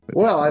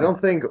Well, I don't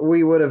think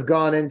we would have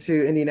gone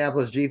into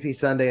Indianapolis GP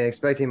Sunday and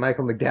expecting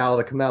Michael McDowell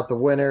to come out the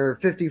winner.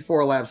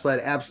 54 lap sled,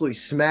 absolutely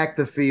smacked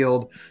the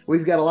field.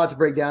 We've got a lot to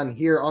break down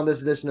here on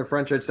this edition of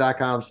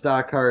FrontStretch.com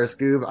Stock Car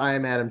Scoop. I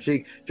am Adam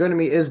Cheek. Joining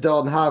me is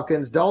Dalton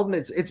Hopkins. Dalton,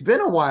 it's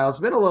been a while. It's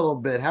been a little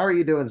bit. How are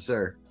you doing,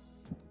 sir?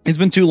 It's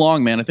been too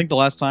long, man. I think the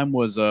last time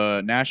was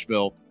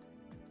Nashville,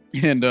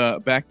 and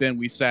back then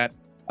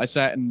I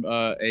sat in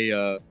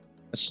a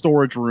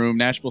storage room,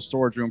 Nashville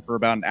storage room, for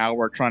about an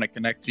hour trying to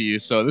connect to you.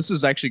 So this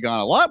has actually gone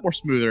a lot more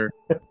smoother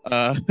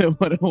than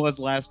what it was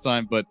last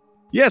time. But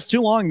yeah, it's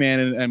too long, man.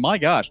 And my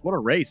gosh, what a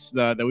race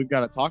that we've got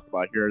to talk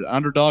about here. The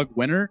underdog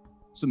winner,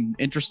 some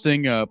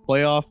interesting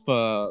playoff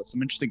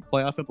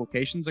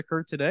implications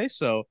occurred today.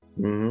 So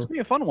it's gonna be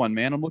a fun one,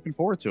 man. I'm looking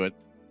forward to it.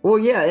 Well,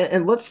 yeah,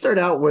 and let's start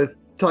out with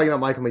talking about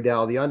Michael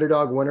McDowell, the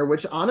underdog winner,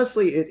 which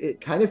honestly,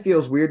 it kind of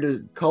feels weird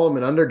to call him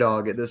an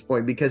underdog at this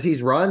point because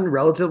he's run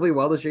relatively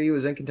well this year. He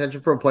was in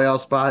contention for a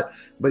playoff spot,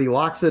 but he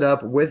locks it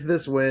up with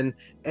this win.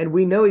 And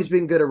we know he's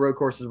been good at road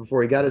courses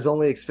before. He got his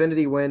only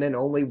Xfinity win and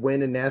only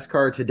win in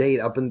NASCAR to date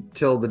up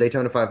until the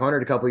Daytona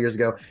 500 a couple years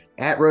ago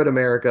at Road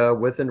America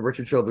within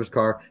Richard Childress'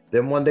 car,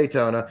 then won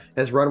Daytona,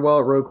 has run well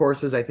at road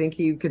courses. I think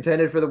he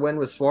contended for the win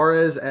with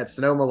Suarez at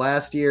Sonoma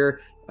last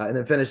year. And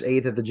then finished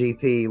 8th at the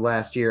GP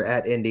last year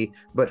at Indy.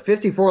 But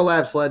 54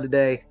 laps led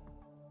today,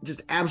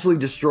 just absolutely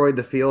destroyed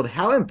the field.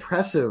 How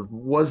impressive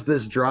was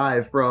this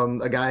drive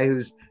from a guy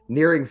who's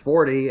nearing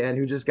 40 and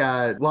who just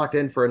got locked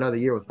in for another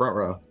year with Front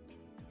Row?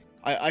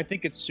 I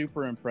think it's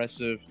super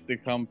impressive to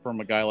come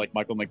from a guy like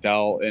Michael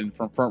McDowell and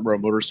from Front Row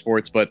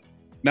Motorsports. But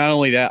not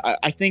only that,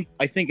 I think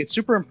it's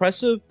super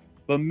impressive,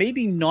 but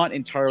maybe not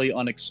entirely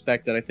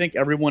unexpected. I think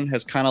everyone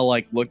has kind of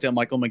like looked at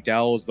Michael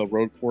McDowell as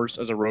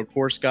a road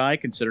course guy,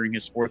 considering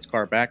his sports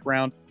car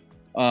background.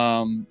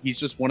 He's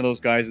just one of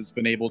those guys that's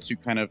been able to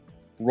kind of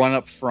run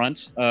up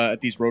front at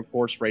these road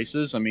course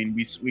races. I mean,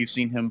 we've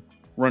seen him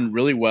run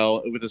really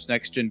well with this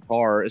next gen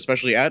car,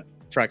 especially at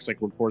tracks like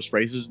road course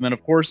races. And then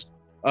of course,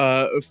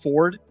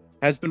 Ford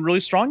has been really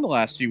strong the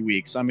last few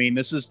weeks. I mean,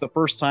 this is the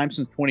first time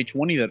since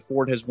 2020 that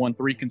Ford has won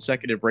 3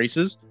 consecutive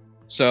races.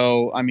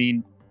 So, I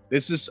mean,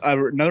 this is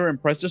another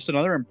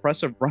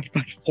impressive run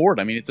by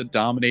Ford. I mean, it's a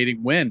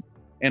dominating win,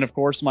 and of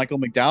course, Michael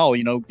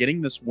McDowell, getting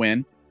this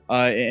win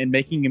and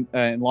making him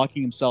and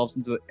locking himself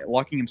into the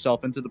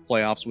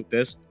playoffs with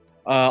this.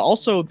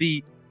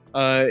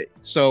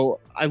 So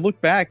I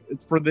look back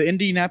for the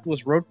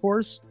Indianapolis road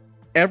course.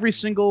 Every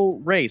single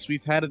race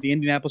we've had at the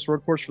Indianapolis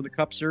road course for the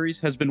Cup Series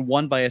has been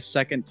won by a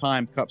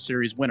second-time Cup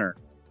Series winner.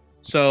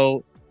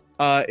 So.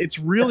 It's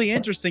really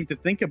interesting to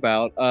think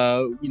about,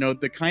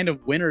 the kind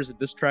of winners that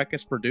this track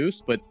has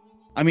produced. But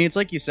I mean, it's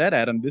like you said,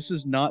 Adam, this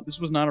was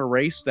not a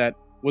race that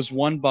was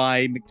won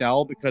by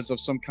McDowell because of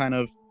some kind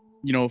of,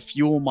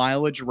 fuel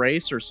mileage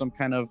race or some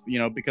kind of,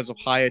 because of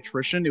high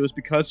attrition. It was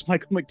because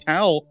Michael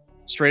McDowell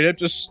straight up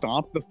just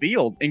stomped the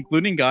field,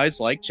 including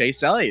guys like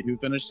Chase Elliott, who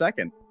finished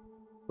second.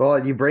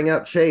 Well, you bring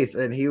up Chase,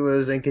 and he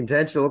was in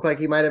contention. It looked like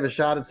he might have a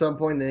shot at some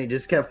point. Then he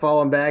just kept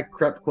falling back,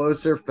 crept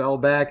closer, fell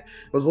back.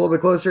 Was a little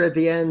bit closer at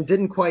the end.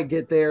 Didn't quite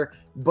get there,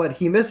 but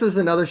he misses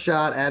another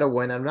shot at a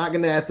win. I'm not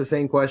going to ask the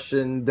same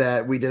question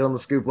that we did on the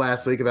scoop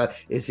last week about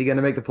is he going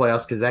to make the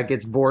playoffs, because that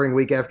gets boring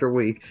week after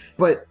week.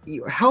 But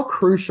how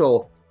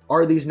crucial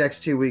are these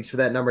next 2 weeks for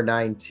that number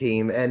 9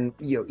 team? And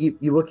you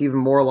look even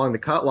more along the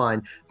cut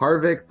line.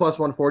 Harvick plus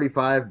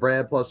 145,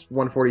 Brad plus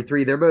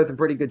 143. They're both in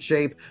pretty good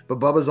shape,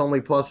 but Bubba's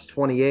only plus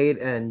 28,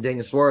 and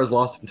Daniel Suarez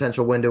lost a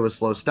potential win to a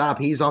slow stop.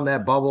 He's on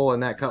that bubble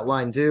and that cut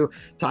line too.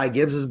 Ty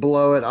Gibbs is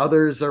below it.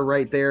 Others are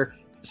right there.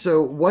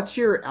 So what's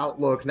your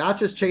outlook, not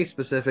just Chase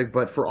specific,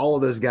 but for all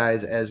of those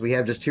guys, as we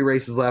have just 2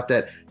 races left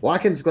at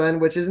Watkins Glen,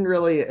 which isn't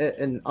really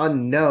an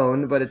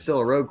unknown, but it's still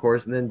a road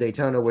course, and then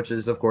Daytona, which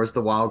is, of course,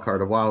 the wild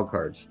card of wild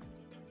cards.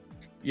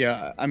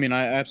 Yeah, I mean,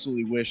 I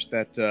absolutely wish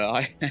that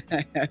I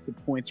had the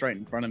points right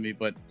in front of me,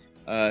 but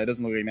it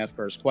doesn't look like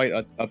NASCAR has quite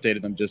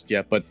updated them just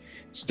yet. But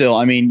still,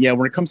 I mean, yeah,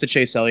 when it comes to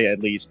Chase Elliott, at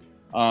least,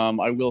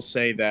 I will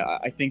say that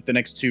I think the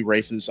next 2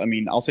 races, I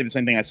mean, I'll say the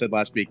same thing I said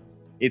last week.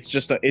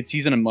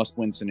 He's in a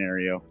must-win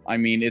scenario. I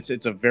mean, it's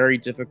a very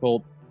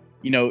difficult,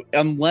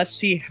 unless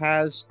he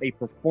has a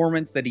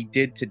performance that he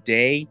did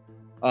today,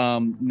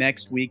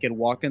 next week at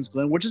Watkins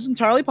Glen, which is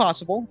entirely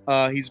possible.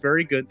 He's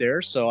very good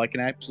there, so I can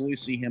absolutely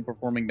see him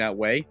performing that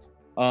way.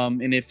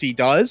 And if he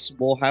does,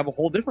 we'll have a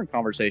whole different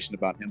conversation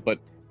about him. But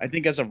I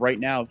think as of right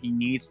now, he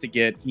needs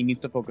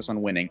to focus on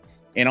winning.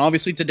 And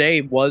obviously today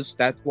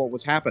that's what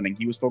was happening.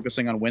 He was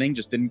focusing on winning,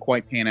 just didn't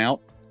quite pan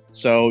out.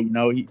 So,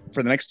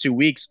 for the next 2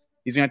 weeks,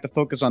 he's going to have to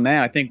focus on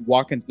that. I think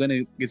Watkins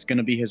Glen is going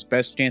to be his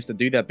best chance to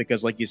do that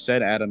because, like you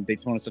said, Adam,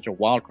 Daytona is such a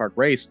wild card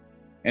race.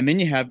 And then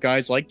you have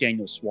guys like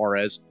Daniel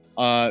Suarez,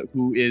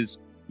 who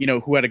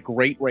had a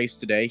great race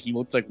today. He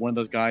looked like one of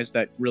those guys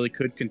that really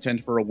could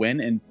contend for a win.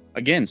 And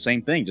again,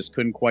 same thing, just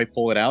couldn't quite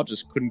pull it out,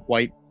 just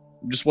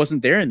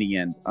wasn't there in the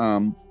end.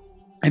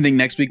 I think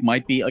next week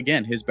might be,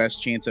 again, his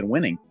best chance at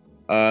winning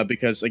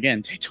because,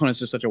 again, Daytona is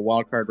just such a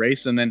wild card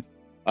race. And then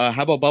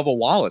how about Bubba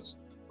Wallace,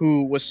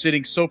 who was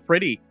sitting so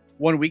pretty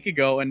 1 week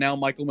ago, and now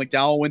Michael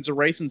McDowell wins a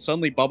race, and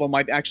suddenly Bubba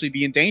might actually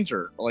be in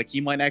danger. Like he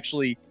might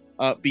actually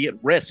be at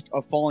risk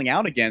of falling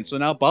out again. So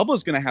now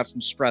Bubba's going to have some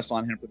stress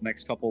on him for the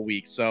next couple of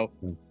weeks. So,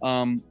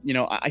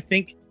 I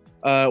think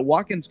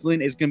Watkins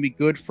Glen is going to be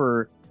good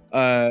for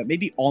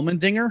maybe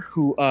Allmendinger,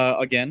 who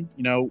again,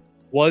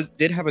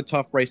 did have a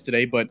tough race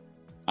today, but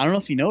I don't know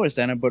if you noticed,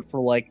 Anna, but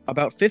for like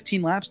about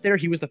 15 laps there,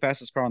 he was the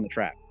fastest car on the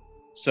track.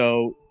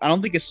 So I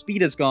don't think his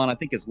speed is gone. I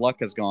think his luck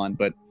has gone.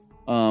 But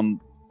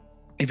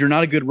if you're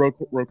not a good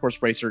road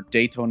course racer,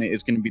 Daytona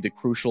is going to be the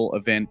crucial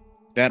event.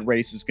 That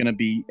race is going to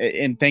be,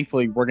 and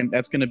thankfully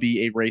that's going to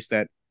be a race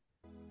that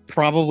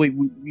probably,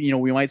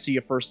 we might see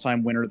a first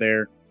time winner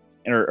there,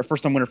 or a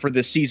first time winner for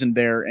this season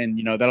there. And,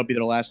 that'll be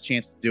their last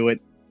chance to do it.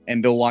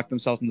 And they'll lock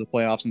themselves into the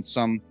playoffs in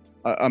some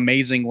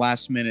amazing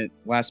last minute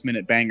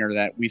banger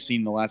that we've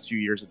seen in the last few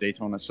years at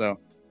Daytona. So,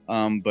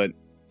 but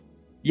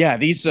yeah,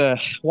 these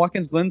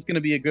Watkins Glen's going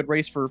to be a good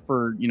race for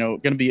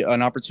going to be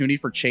an opportunity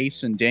for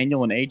Chase and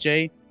Daniel and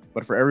AJ.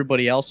 But for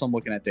everybody else, I'm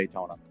looking at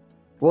Daytona.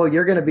 Well,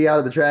 you're going to be out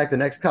of the track the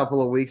next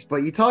couple of weeks,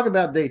 but you talk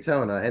about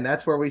Daytona, and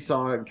that's where we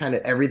saw kind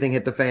of everything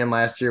hit the fan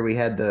last year. We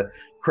had the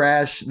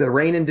crash, the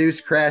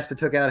rain-induced crash that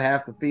took out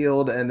half the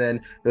field, and then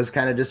it was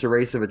kind of just a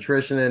race of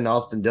attrition, and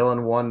Austin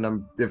Dillon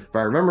won, if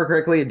I remember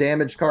correctly, a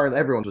damaged car.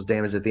 Everyone was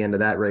damaged at the end of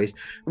that race.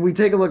 We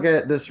take a look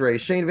at this race.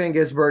 Shane Van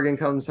Gisbergen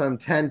comes home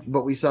 10th,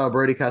 but we saw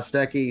Brody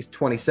Kostecki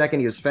 22nd.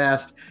 He was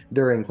fast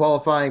during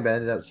qualifying, but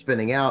ended up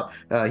spinning out.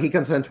 He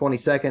comes home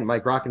 22nd.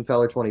 Mike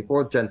Rockenfeller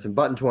 24th. Jenson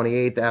Button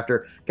 28th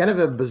after kind of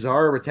a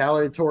bizarre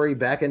retaliatory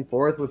back and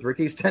forth with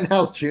Ricky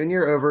Stenhouse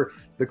Jr. over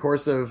the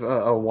course of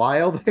a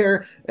while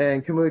there,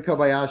 and Kamui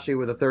Kobayashi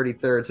with a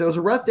 33rd. So it was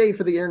a rough day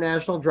for the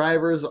international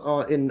drivers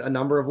in a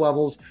number of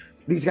levels.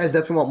 These guys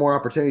definitely want more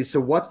opportunities. So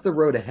what's the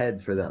road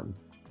ahead for them?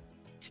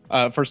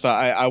 First,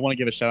 I want to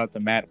give a shout out to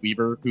Matt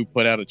Weaver, who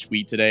put out a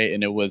tweet today,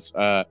 and it was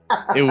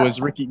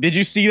Ricky. Did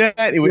you see that?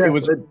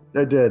 Yes,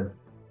 I did.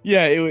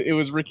 Yeah, it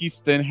was Ricky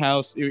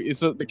Stenhouse.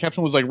 So the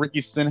caption was like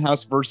Ricky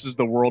Stenhouse versus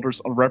the world, or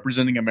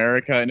representing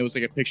America, and it was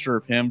like a picture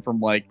of him from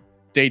like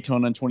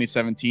Daytona in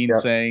 2017, yep,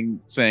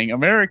 saying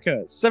America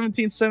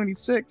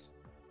 1776,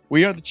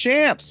 we are the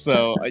champs.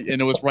 So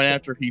and it was right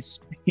after he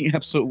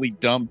absolutely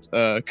dumped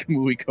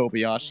Kamui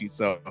Kobayashi.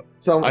 So I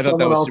thought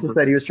someone also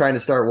said he was trying to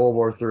start World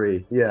War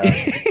III. Yeah,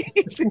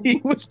 he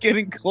was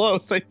getting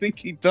close. I think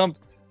he dumped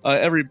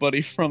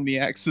everybody from the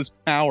Axis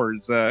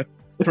powers from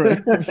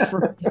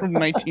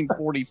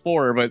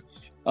 1944. But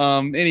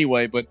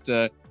anyway,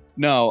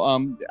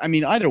 no, I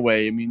mean, either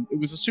way, it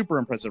was a super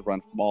impressive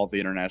run from all of the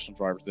international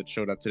drivers that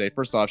showed up today.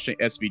 First off,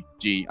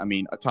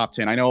 SVG, a top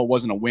 10. I know it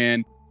wasn't a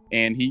win,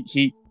 and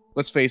he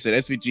let's face it,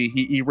 SVG,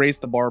 he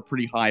raised the bar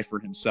pretty high for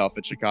himself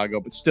at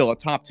Chicago, but still, a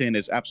top 10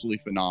 is absolutely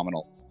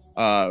phenomenal.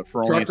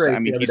 For only,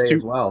 he's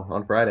too well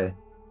on Friday.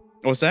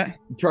 What's that?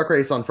 Truck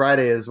race on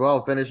Friday as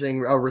well,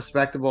 finishing a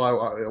respectable. I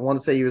want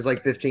to say he was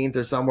like 15th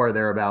or somewhere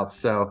thereabouts.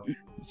 So.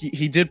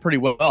 He did pretty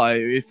well.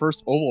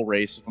 First oval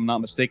race, if I'm not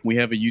mistaken. We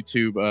have a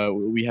YouTube.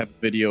 We have a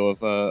video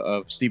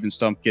of Steven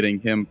Stump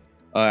getting him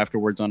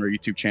afterwards on our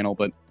YouTube channel.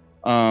 But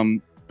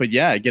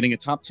yeah, getting a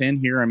top 10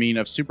 here.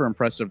 A super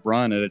impressive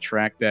run at a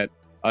track that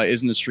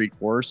isn't a street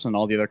course, and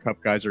all the other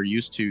Cup guys are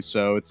used to.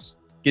 So it's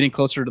getting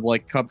closer to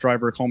like Cup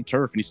driver home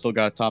turf, and he still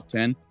got a top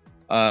 10.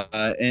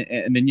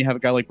 And then you have a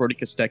guy like Brody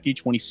Kostecki,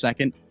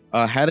 22nd.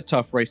 Had a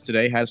tough race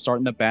today. Had to start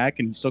in the back,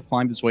 and he still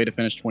climbed his way to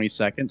finish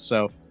 22nd.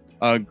 So.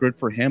 Good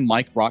for him.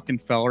 Mike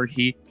Rockenfeller,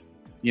 he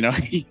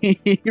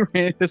ran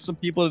into some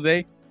people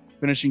today,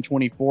 finishing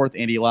 24th.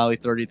 Andy Lally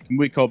 30th.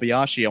 Kamui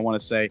Kobayashi, I want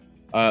to say,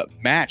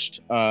 matched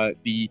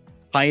the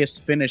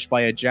highest finish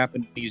by a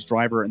Japanese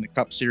driver in the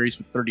Cup Series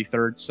with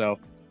 33rd. So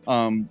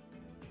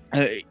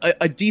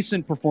a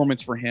decent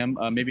performance for him.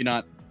 Maybe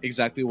not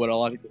exactly what a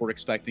lot of people were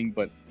expecting,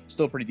 but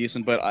still pretty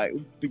decent. But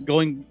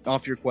going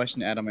off your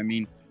question, Adam,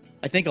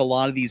 I think a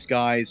lot of these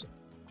guys,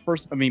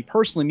 personally,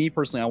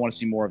 I want to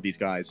see more of these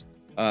guys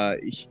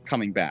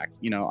coming back.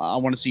 I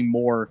want to see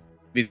more of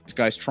these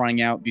guys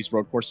trying out these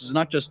road courses,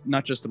 not just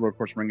the road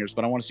course ringers,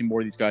 but I want to see more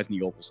of these guys in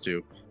the ovals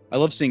too. I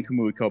love seeing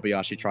Kamui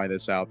Kobayashi try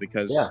this out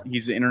because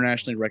he's an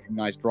internationally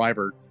recognized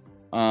driver,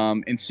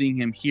 and seeing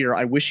him here,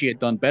 I wish he had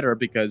done better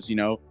because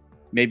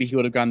maybe he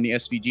would have gotten the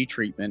SVG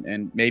treatment,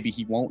 and maybe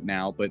he won't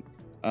now. But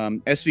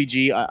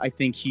SVG, I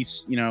think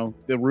he's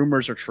the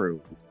rumors are true.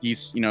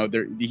 He's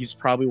he's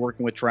probably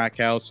working with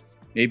Trackhouse,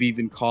 maybe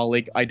even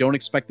colleague. I don't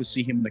expect to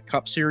see him in the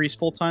Cup Series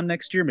full-time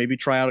next year. Maybe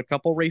try out a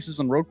couple races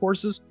on road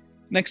courses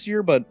next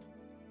year, but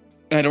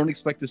I don't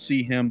expect to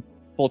see him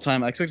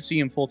full-time. I expect to see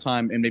him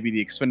full-time in maybe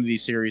the Xfinity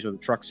Series or the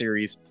Truck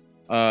Series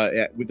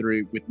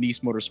with Nice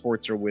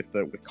Motorsports or with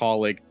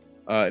colleague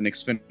in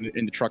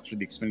the trucks for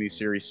the Xfinity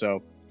Series.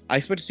 So I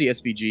expect to see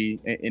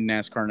SVG in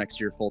NASCAR next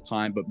year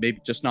full-time, but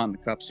maybe just not in the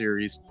Cup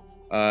Series.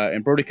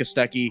 And Brody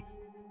Kostecki,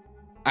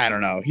 I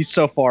don't know. He's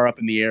so far up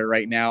in the air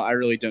right now. I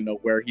really don't know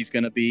where he's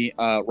going to be.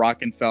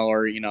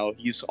 Rockenfeller,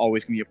 he's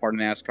always going to be a part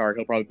of NASCAR.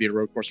 He'll probably be a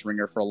road course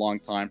ringer for a long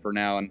time for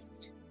now. And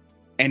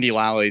Andy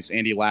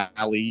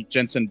Lally,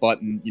 Jenson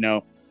Button,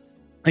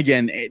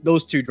 again,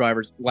 those two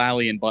drivers,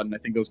 Lally and Button, I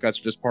think those guys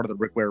are just part of the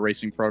Rick Ware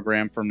Racing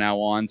program from now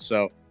on.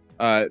 So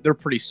they're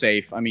pretty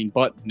safe. I mean,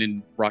 Button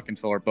and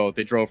Rockenfill are both.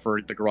 They drove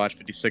for the Garage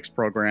 56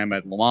 program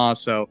at Le Mans.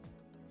 So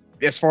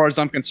as far as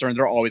I'm concerned,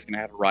 they're always going to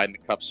have a ride in the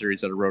Cup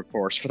Series at a road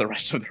course for the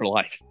rest of their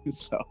life.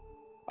 So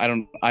I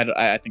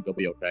think they'll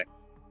be okay.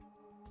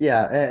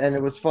 Yeah, and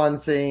it was fun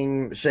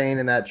seeing Shane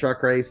in that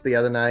truck race the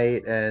other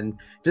night, and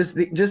just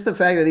the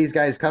fact that these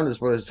guys come to this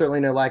world. There's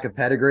certainly no lack of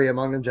pedigree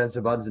among them.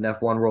 Jensen Button's an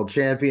F1 world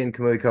champion.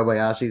 Kamui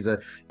Kobayashi's a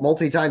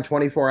multi-time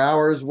 24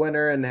 hours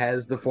winner and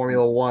has the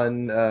Formula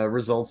One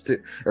results to,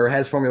 or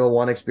has Formula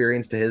One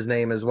experience to his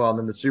name as well. And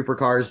then the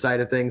supercars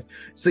side of things.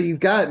 So you've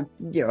got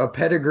a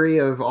pedigree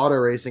of auto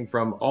racing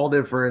from all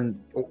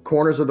different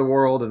corners of the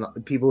world and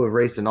people who have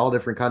raced in all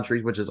different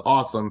countries, which is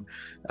awesome.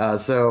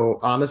 So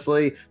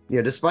honestly,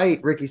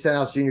 despite Ricky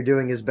Stenhouse Jr.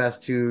 doing his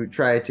best to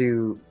try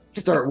to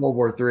start World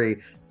War III,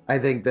 I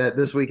think that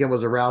this weekend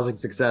was a rousing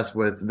success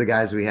with the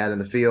guys we had in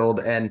the field.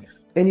 And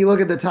you look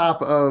at the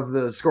top of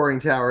the scoring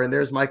tower, and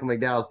there's Michael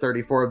McDowell's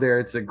 34 there.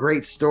 It's a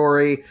great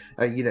story.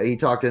 He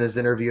talked in his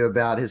interview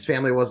about his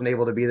family wasn't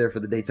able to be there for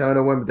the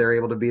Daytona win, but they're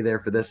able to be there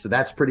for this. So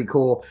that's pretty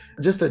cool.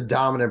 Just a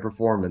dominant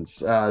performance.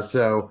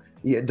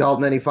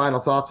 Dalton, any final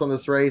thoughts on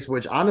this race,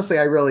 which honestly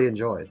I really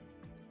enjoyed?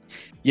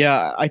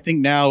 Yeah, I think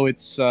now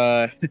it's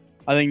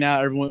I think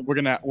now everyone we're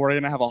gonna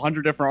have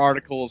 100 different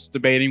articles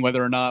debating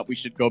whether or not we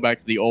should go back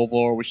to the oval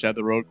or we should have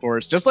the road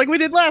course, just like we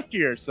did last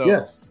year. So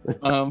yes.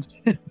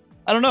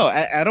 I don't know,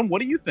 Adam.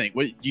 What do you think?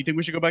 Do you think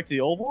we should go back to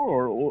the oval,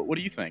 or what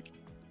do you think?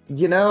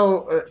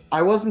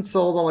 I wasn't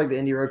sold on like the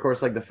Indy road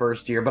course like the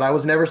first year, but I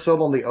was never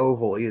sold on the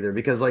oval either,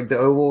 because like the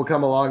oval will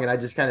come along and I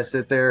just kind of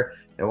sit there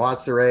and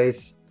watch the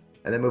race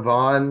and then move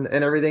on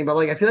and everything. But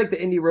like, I feel like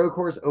the Indy road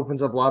course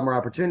opens up a lot more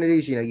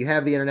opportunities. You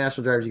have the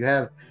international drivers, you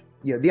have,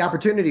 the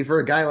opportunity for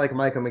a guy like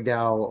Michael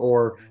McDowell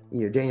or,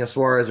 Daniel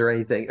Suarez or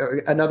anything,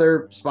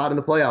 another spot in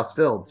the playoffs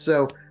filled.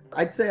 So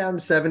I'd say I'm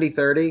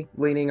 70-30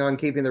 leaning on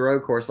keeping the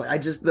road course.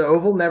 Like the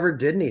oval never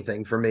did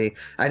anything for me.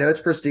 I know it's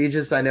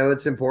prestigious. I know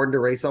it's important to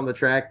race on the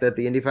track that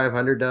the Indy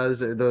 500 does,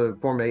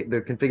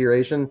 the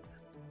configuration,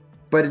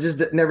 but it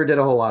just never did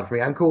a whole lot for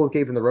me. I'm cool with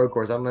keeping the road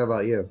course. I don't know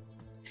about you.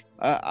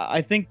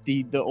 I think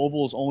the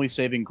oval's only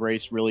saving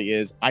grace really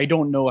is I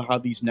don't know how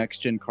these next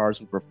gen cars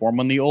will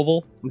perform on the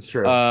oval. It's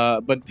true.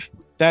 But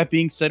that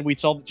being said, we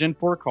saw the Gen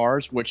 4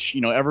 cars, which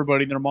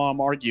everybody and their mom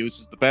argues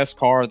is the best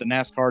car the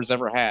NASCAR's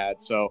ever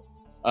had. So,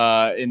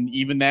 and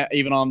even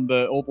on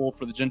the oval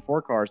for the Gen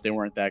 4 cars, they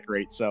weren't that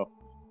great. So,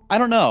 I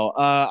don't know.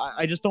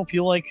 I just don't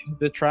feel like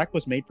the track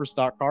was made for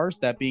stock cars.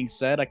 That being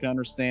said, I can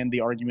understand the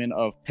argument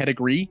of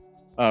pedigree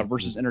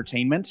versus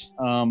entertainment.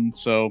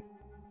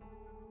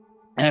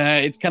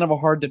 It's kind of a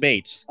hard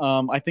debate.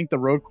 I think the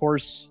road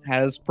course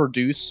has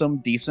produced some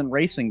decent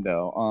racing,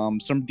 though.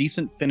 Some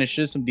decent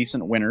finishes, some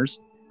decent winners,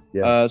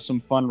 some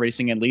fun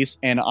racing at least.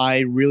 And I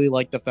really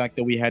like the fact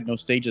that we had no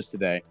stages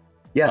today.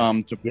 Yes.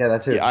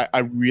 That too. I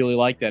really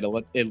like that.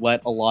 It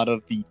let a lot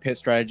of the pit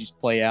strategies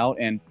play out.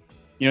 And,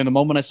 the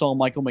moment I saw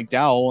Michael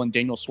McDowell and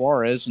Daniel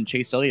Suarez and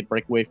Chase Elliott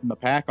break away from the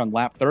pack on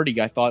lap 30,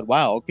 I thought,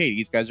 wow, okay,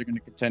 these guys are going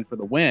to contend for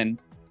the win.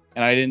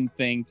 And I didn't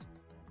think,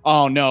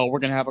 oh no, we're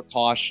gonna have a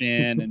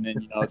caution, and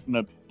then it's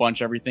gonna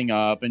bunch everything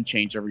up and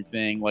change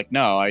everything. Like,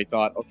 no, I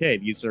thought, okay,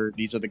 these are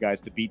the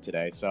guys to beat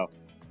today. So,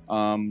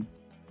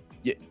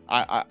 yeah,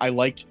 I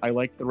liked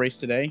the race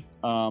today.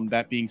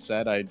 That being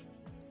said, I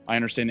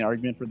understand the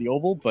argument for the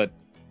oval, but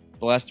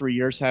the last 3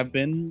 years have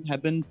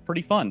been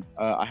pretty fun.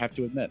 I have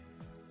to admit.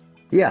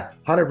 Yeah,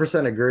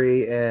 100%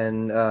 agree.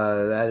 And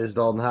that is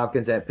Dalton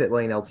Hopkins at Pit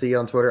Lane LT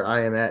on Twitter.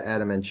 I am at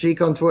Adam and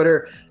Cheek on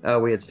Twitter.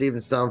 We had Steven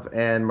Stumpf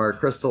and Mark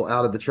Crystal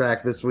out of the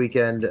track this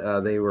weekend.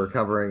 They were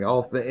covering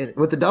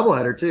with the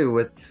doubleheader too,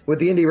 with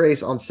the Indy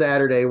race on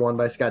Saturday, won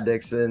by Scott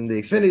Dixon,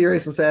 the Xfinity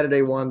race on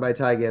Saturday, won by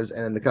Ty Gibbs,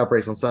 and the Cup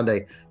race on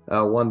Sunday,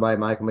 won by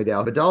Michael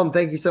McDowell. But Dalton,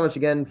 thank you so much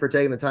again for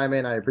taking the time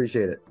in. I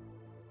appreciate it.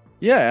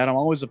 Yeah, Adam,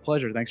 always a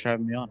pleasure. Thanks for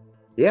having me on.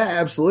 Yeah,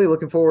 absolutely.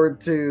 Looking forward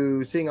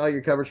to seeing all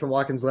your coverage from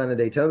Watkins Glen and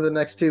Daytona the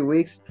next 2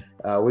 weeks.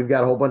 We've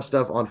got a whole bunch of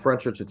stuff on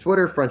Front Stretch at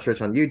Twitter, Front Stretch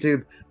on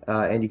YouTube,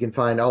 and you can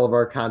find all of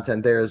our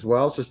content there as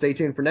well. So stay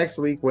tuned for next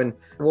week when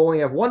we'll only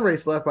have one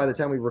race left by the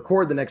time we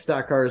record the next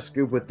Stock Cars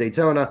Scoop with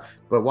Daytona.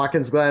 But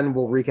Watkins Glen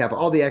will recap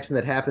all the action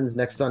that happens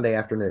next Sunday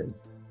afternoon.